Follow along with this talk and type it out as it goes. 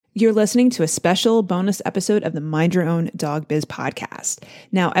You're listening to a special bonus episode of the Mind Your Own Dog Biz podcast.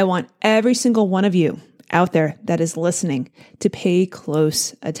 Now, I want every single one of you out there that is listening to pay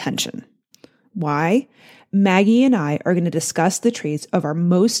close attention. Why? Maggie and I are going to discuss the traits of our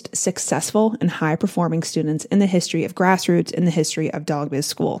most successful and high-performing students in the history of Grassroots, in the history of Dog Biz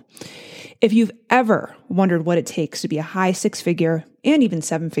School. If you've ever wondered what it takes to be a high six-figure and even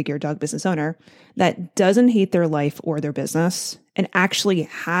seven-figure dog business owner that doesn't hate their life or their business and actually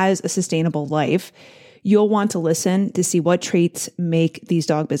has a sustainable life, you'll want to listen to see what traits make these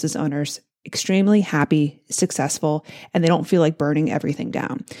dog business owners extremely happy, successful, and they don't feel like burning everything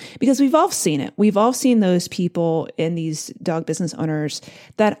down. Because we've all seen it. We've all seen those people in these dog business owners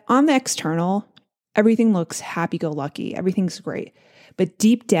that on the external, everything looks happy-go-lucky, everything's great. But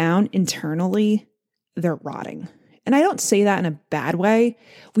deep down, internally, they're rotting. And I don't say that in a bad way.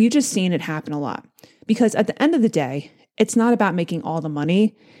 We've just seen it happen a lot. Because at the end of the day, it's not about making all the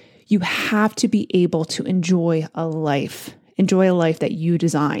money. You have to be able to enjoy a life that you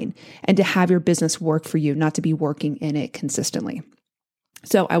design, and to have your business work for you, not to be working in it consistently.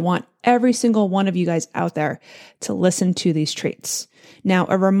 So I want every single one of you guys out there to listen to these traits. Now,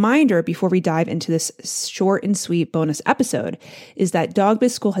 a reminder before we dive into this short and sweet bonus episode is that Dog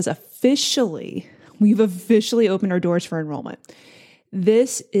Biz School has we've officially opened our doors for enrollment.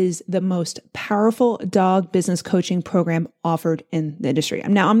 This is the most powerful dog business coaching program offered in the industry.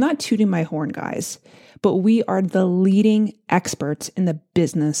 Now, I'm not tooting my horn, guys, but we are the leading experts in the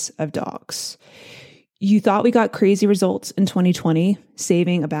business of dogs. You thought we got crazy results in 2020,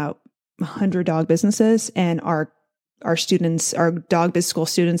 saving about 100 dog businesses, and our students, our Dog Biz School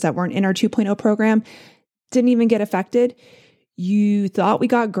students that weren't in our 2.0 program didn't even get affected. You thought we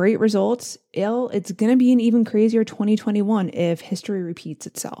got great results. It's going to be an even crazier 2021 if history repeats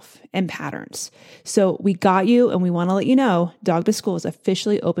itself and patterns. So we got you, and we want to let you know Dog Biz School is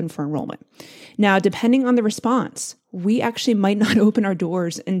officially open for enrollment. Now, depending on the response, we actually might not open our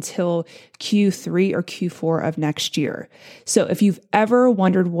doors until Q3 or Q4 of next year. So if you've ever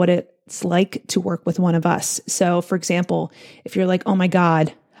wondered what it's like to work with one of us, so for example, if you're like, oh my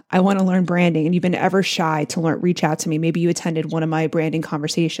God, I want to learn branding, and you've been ever shy to reach out to me. Maybe you attended one of my branding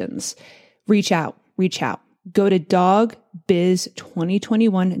conversations. Reach out. Go to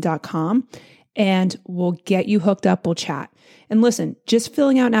dogbiz2021.com and we'll get you hooked up. We'll chat. And listen, just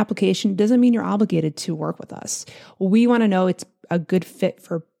filling out an application doesn't mean you're obligated to work with us. We want to know it's a good fit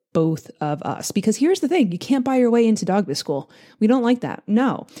for both of us. Because here's the thing, you can't buy your way into Dog Biz School. We don't like that.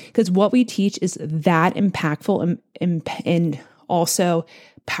 No, because what we teach is that impactful and also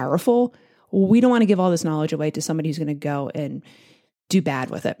powerful. We don't want to give all this knowledge away to somebody who's going to go and do bad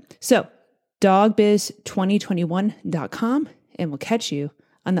with it. So dogbiz2021.com, and we'll catch you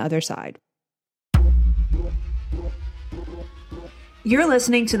on the other side. You're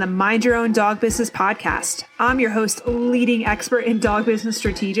listening to the Mind Your Own Dog Business podcast. I'm your host, leading expert in dog business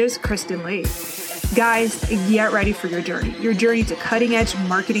strategist, Kristen Lee. Guys, get ready for your journey to cutting edge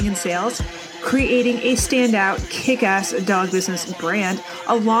marketing and sales, creating a standout, kick-ass dog business brand,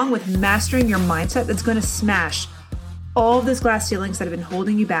 along with mastering your mindset that's going to smash all of those glass ceilings that have been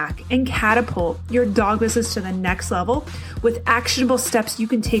holding you back and catapult your dog business to the next level with actionable steps you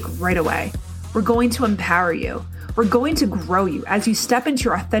can take right away. We're going to empower you. We're going to grow you as you step into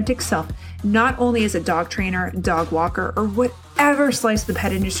your authentic self, not only as a dog trainer, dog walker, or whatever slice of the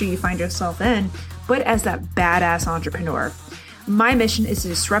pet industry you find yourself in, but as that badass entrepreneur. My mission is to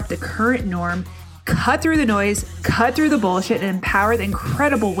disrupt the current norm, cut through the noise, cut through the bullshit, and empower the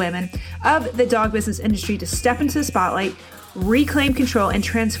incredible women of the dog business industry to step into the spotlight, reclaim control, and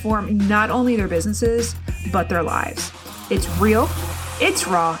transform not only their businesses, but their lives. It's real, it's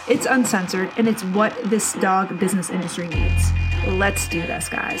raw, it's uncensored, and it's what this dog business industry needs. Let's do this,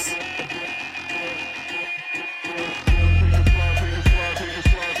 guys.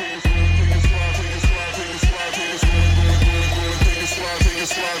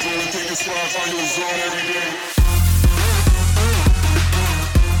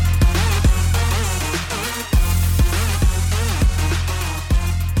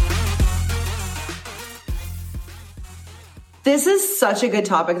 This is such a good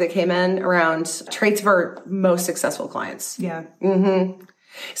topic that came in around traits of our most successful clients. Yeah. Mm-hmm.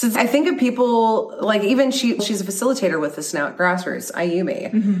 So I think of people like even she's a facilitator with us now at Grassroots, Ayumi.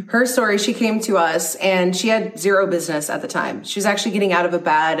 Mm-hmm. Her story, she came to us and she had zero business at the time. She was actually getting out of a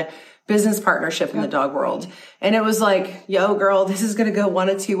bad business partnership in the dog world. And it was like, yo, girl, this is going to go one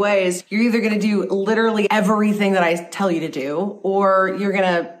of two ways. You're either going to do literally everything that I tell you to do, or you're going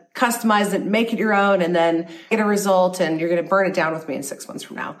to customize it, make it your own, and then get a result, and you're going to burn it down with me in 6 months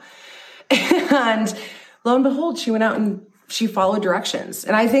from now. And lo and behold, she went out and she followed directions.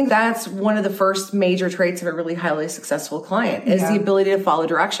 And I think that's one of the first major traits of a really highly successful client is the ability to follow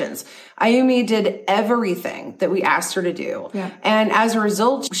directions. Ayumi did everything that we asked her to do. Yeah. And as a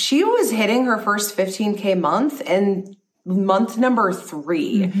result, she was hitting her first 15K month in month number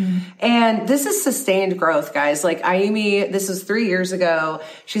 3. Mm-hmm. And this is sustained growth, guys. Like Ayumi, this was 3 years ago.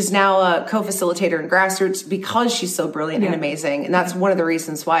 She's now a co-facilitator in Grassroots because she's so brilliant and amazing. And that's one of the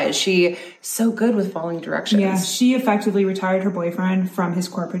reasons why is she so good with following directions. Yeah, she effectively retired her boyfriend from his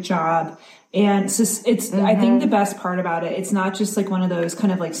corporate job. And it's I think the best part about it, it's not just like one of those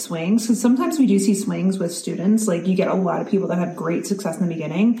kind of like swings. Because sometimes we do see swings with students. Like you get a lot of people that have great success in the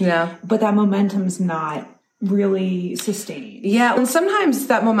beginning. Yeah. But that momentum's not really sustained. Yeah. And sometimes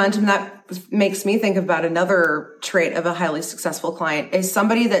that momentum that makes me think about another trait of a highly successful client is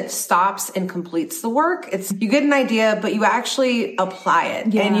somebody that stops and completes the work. It's you get an idea, but you actually apply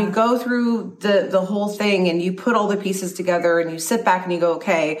it and you go through the whole thing and you put all the pieces together and you sit back and you go,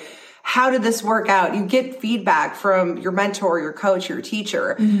 okay, how did this work out? You get feedback from your mentor, your coach, your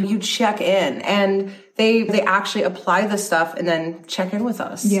teacher. Mm-hmm. You check in and they actually apply the stuff and then check in with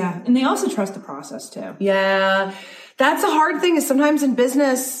us. Yeah. And they also trust the process too. Yeah. That's a hard thing is sometimes in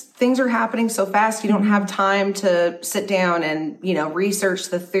business, things are happening so fast. You don't have time to sit down and, research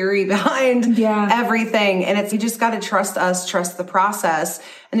the theory behind everything. And you just got to trust us, trust the process.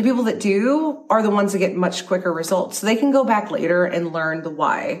 And the people that do are the ones that get much quicker results. So they can go back later and learn the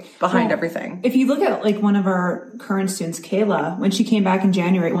why behind everything. If you look at like one of our current students, Kayla, when she came back in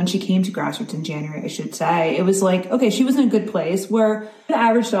January, when she came to Grassroots in January, I should say, it was like, okay, she was in a good place where the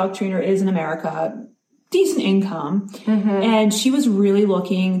average dog trainer is in America, decent income. Mm-hmm. And she was really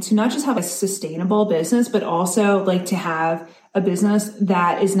looking to not just have a sustainable business, but also like to have a business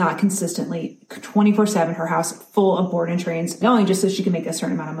that is not consistently 24/7, her house full of board and trains, not only just so she can make a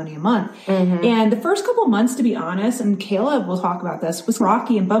certain amount of money a month. Mm-hmm. And the first couple of months, to be honest, and Kayla will talk about this, was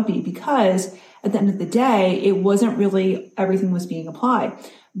rocky and bumpy because at the end of the day, it wasn't really everything was being applied.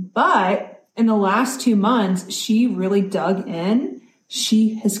 But in the last 2 months, she really dug in.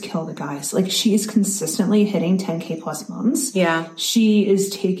 She has killed it, guys. Like she is consistently hitting 10K plus months. Yeah. She is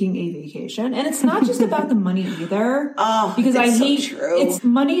taking a vacation. And it's not just about the money either. Oh, because I hate so true.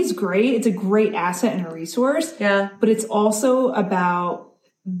 Money is great. It's a great asset and a resource. Yeah. But it's also about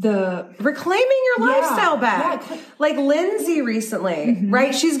the reclaiming your lifestyle back. Yeah. Like Lindsay recently,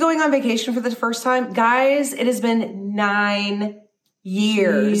 right? She's going on vacation for the first time. Guys, it has been 9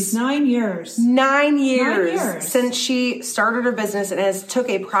 years. 9 years. 9 years since she started her business and has took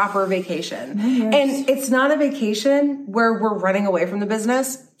a proper vacation. And it's not a vacation where we're running away from the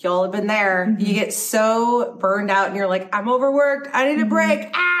business. Y'all have been there. Mm-hmm. You get so burned out and you're like, I'm overworked. I need a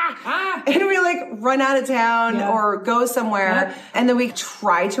break. And we like run out of town or go somewhere and then we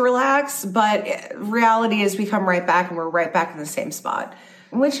try to relax. But reality is we come right back and we're right back in the same spot.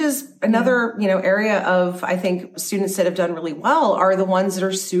 Which is another, area of, I think, students that have done really well are the ones that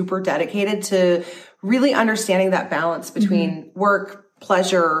are super dedicated to really understanding that balance between work,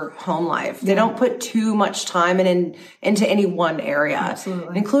 pleasure, home life. They don't put too much time into any one area,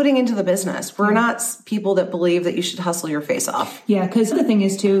 including into the business. We're not people that believe that you should hustle your face off. Yeah, because the thing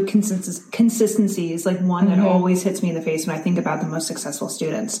is, too, consistency is like one that always hits me in the face when I think about the most successful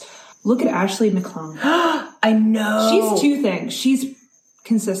students. Look at Ashley McClung. I know. She's two things. She's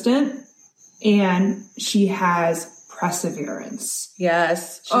consistent and she has perseverance.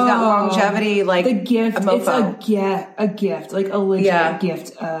 Yes. She's got longevity, like the gift. A mofo. It's a gift, like a legit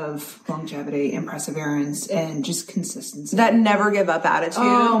gift of longevity and perseverance and just consistency. That never give up attitude.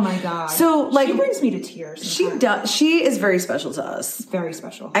 Oh my God. So like she brings me to tears. She does. She is very special to us. Very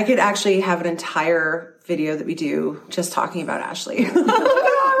special. I could actually have an entire video that we do just talking about Ashley. Oh my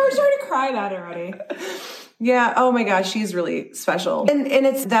God, we're starting to cry about it already. Yeah. Oh my gosh. She's really special. And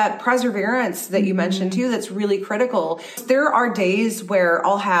it's that perseverance that you mentioned too, that's really critical. There are days where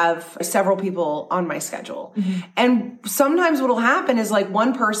I'll have several people on my schedule. Mm-hmm. And sometimes what'll happen is like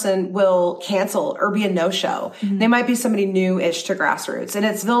one person will cancel or be a no-show. Mm-hmm. They might be somebody new-ish to Grassroots and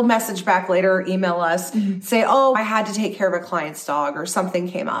they'll message back later, email us, say, oh, I had to take care of a client's dog or something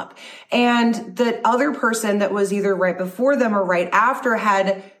came up. And the other person that was either right before them or right after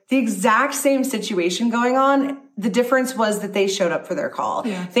had the exact same situation going on. The difference was that they showed up for their call.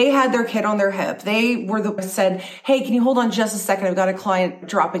 Yeah. They had their kid on their hip. They were said, hey, can you hold on just a second? I've got a client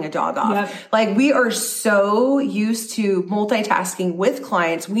dropping a dog off. Yep. Like we are so used to multitasking with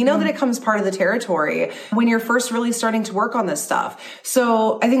clients. We know that it comes part of the territory when you're first really starting to work on this stuff.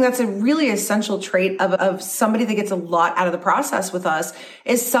 So I think that's a really essential trait of somebody that gets a lot out of the process with us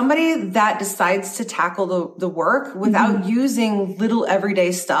is somebody that decides to tackle the work without using little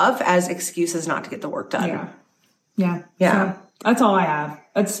everyday stuff as excuses not to get the work done. Yeah. Yeah. Yeah. So that's all I have.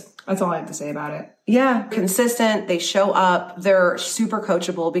 That's all I have to say about it. Yeah. Consistent. They show up. They're super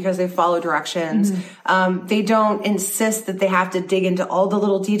coachable because they follow directions. They don't insist that they have to dig into all the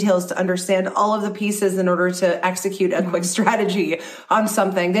little details to understand all of the pieces in order to execute a quick strategy on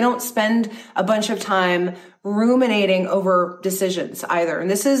something. They don't spend a bunch of time ruminating over decisions either. And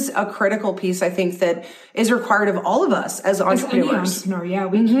this is a critical piece, I think, that is required of all of us as entrepreneurs. Any entrepreneur, yeah.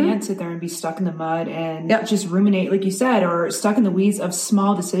 We can't sit there and be stuck in the mud and just ruminate, like you said, or stuck in the weeds of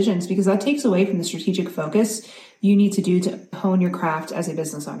small decisions, because that takes away from the strategic focus you need to do to hone your craft as a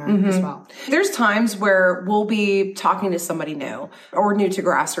business owner as well. There's times where we'll be talking to somebody new or new to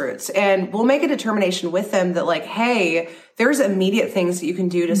Grassroots, and we'll make a determination with them that, like, hey, there's immediate things that you can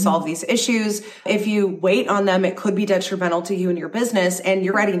do to solve these issues. If you wait on them, it could be detrimental to you and your business, and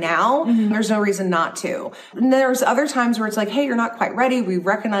you're ready now. There's no reason not to. And there's other times where it's like, hey, you're not quite ready. We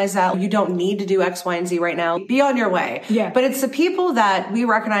recognize that you don't need to do X, Y, and Z right now. Be on your way. Yeah. But it's the people that we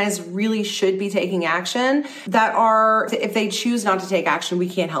recognize really should be taking action that are, if they choose not to take action, we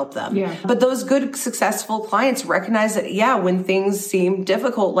can't help them. Yeah. But those good, successful clients recognize that, yeah, when things seem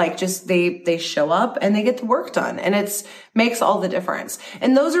difficult, like just they show up and they get the work done, and it's makes all the difference.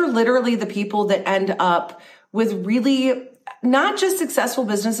 And those are literally the people that end up with really not just successful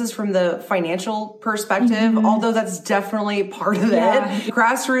businesses from the financial perspective, although that's definitely part of it.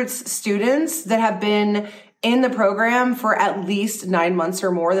 Grassroots students that have been in the program for at least 9 months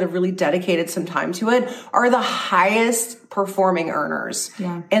or more, that have really dedicated some time to it, are the highest performing earners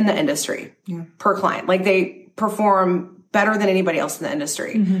in the industry per client. Like, they perform better than anybody else in the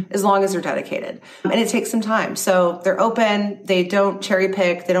industry, as long as they're dedicated. And it takes some time. So they're open. They don't cherry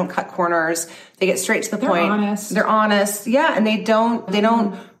pick. They don't cut corners. They get straight to the point. They're honest. Yeah. And they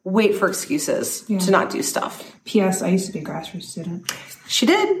don't wait for excuses to not do stuff. P.S. I used to be a Grassroots student. She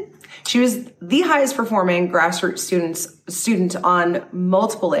did. She was the highest performing Grassroots student on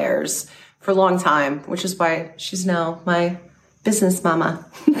multiple layers for a long time, which is why she's now my business mama.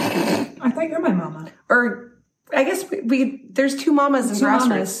 I thought you're my mama. Or I guess there's two mamas in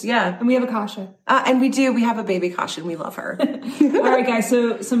Grassroots. Yeah. And we have a Kasha. And we have a baby Kasha, and we love her. All right, guys.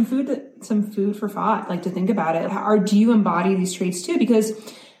 So some food for thought, like, to think about it. Do you embody these traits too? Because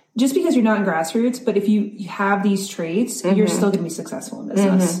just because you're not in Grassroots, but if you have these traits, you're still going to be successful in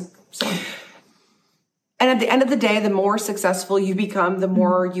business. So. And at the end of the day, the more successful you become, the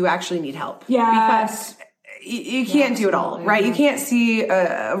more you actually need help. Yeah. Because you can't do it all, right? You can't see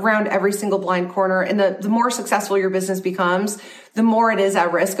around every single blind corner. And the more successful your business becomes, the more it is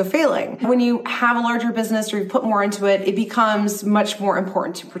at risk of failing. When you have a larger business or you put more into it, it becomes much more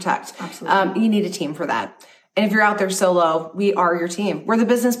important to protect. Absolutely. You need a team for that. And if you're out there solo, we are your team. We're the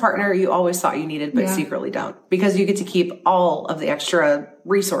business partner you always thought you needed, but secretly don't, because you get to keep all of the extra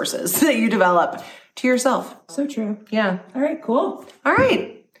resources that you develop to yourself. So true. Yeah. All right, cool. All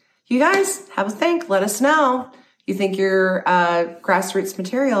right. You guys have a think. Let us know. You think you're Grassroots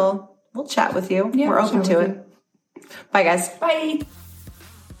material? We'll chat with you. Yeah, we're open to it. Bye, guys. Bye.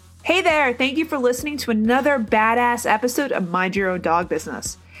 Hey there. Thank you for listening to another badass episode of Mind Your Own Dog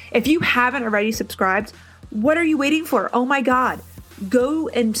Business. If you haven't already subscribed, what are you waiting for? Oh my God. Go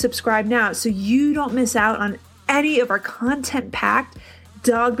and subscribe now so you don't miss out on any of our content-packed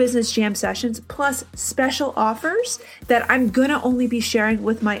dog business jam sessions, plus special offers that I'm gonna only be sharing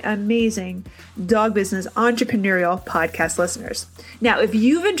with my amazing dog business entrepreneurial podcast listeners. Now, if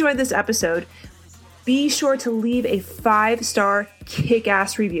you've enjoyed this episode, be sure to leave a 5-star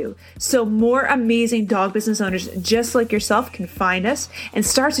kick-ass review so more amazing dog business owners just like yourself can find us and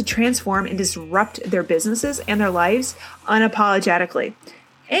start to transform and disrupt their businesses and their lives unapologetically.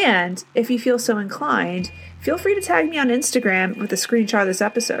 And if you feel so inclined, feel free to tag me on Instagram with a screenshot of this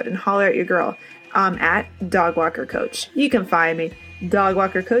episode and holler at your girl. I'm at Dog Walker Coach. You can find me, Dog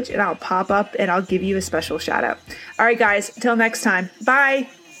Walker Coach, and I'll pop up and I'll give you a special shout out. All right, guys, until next time. Bye.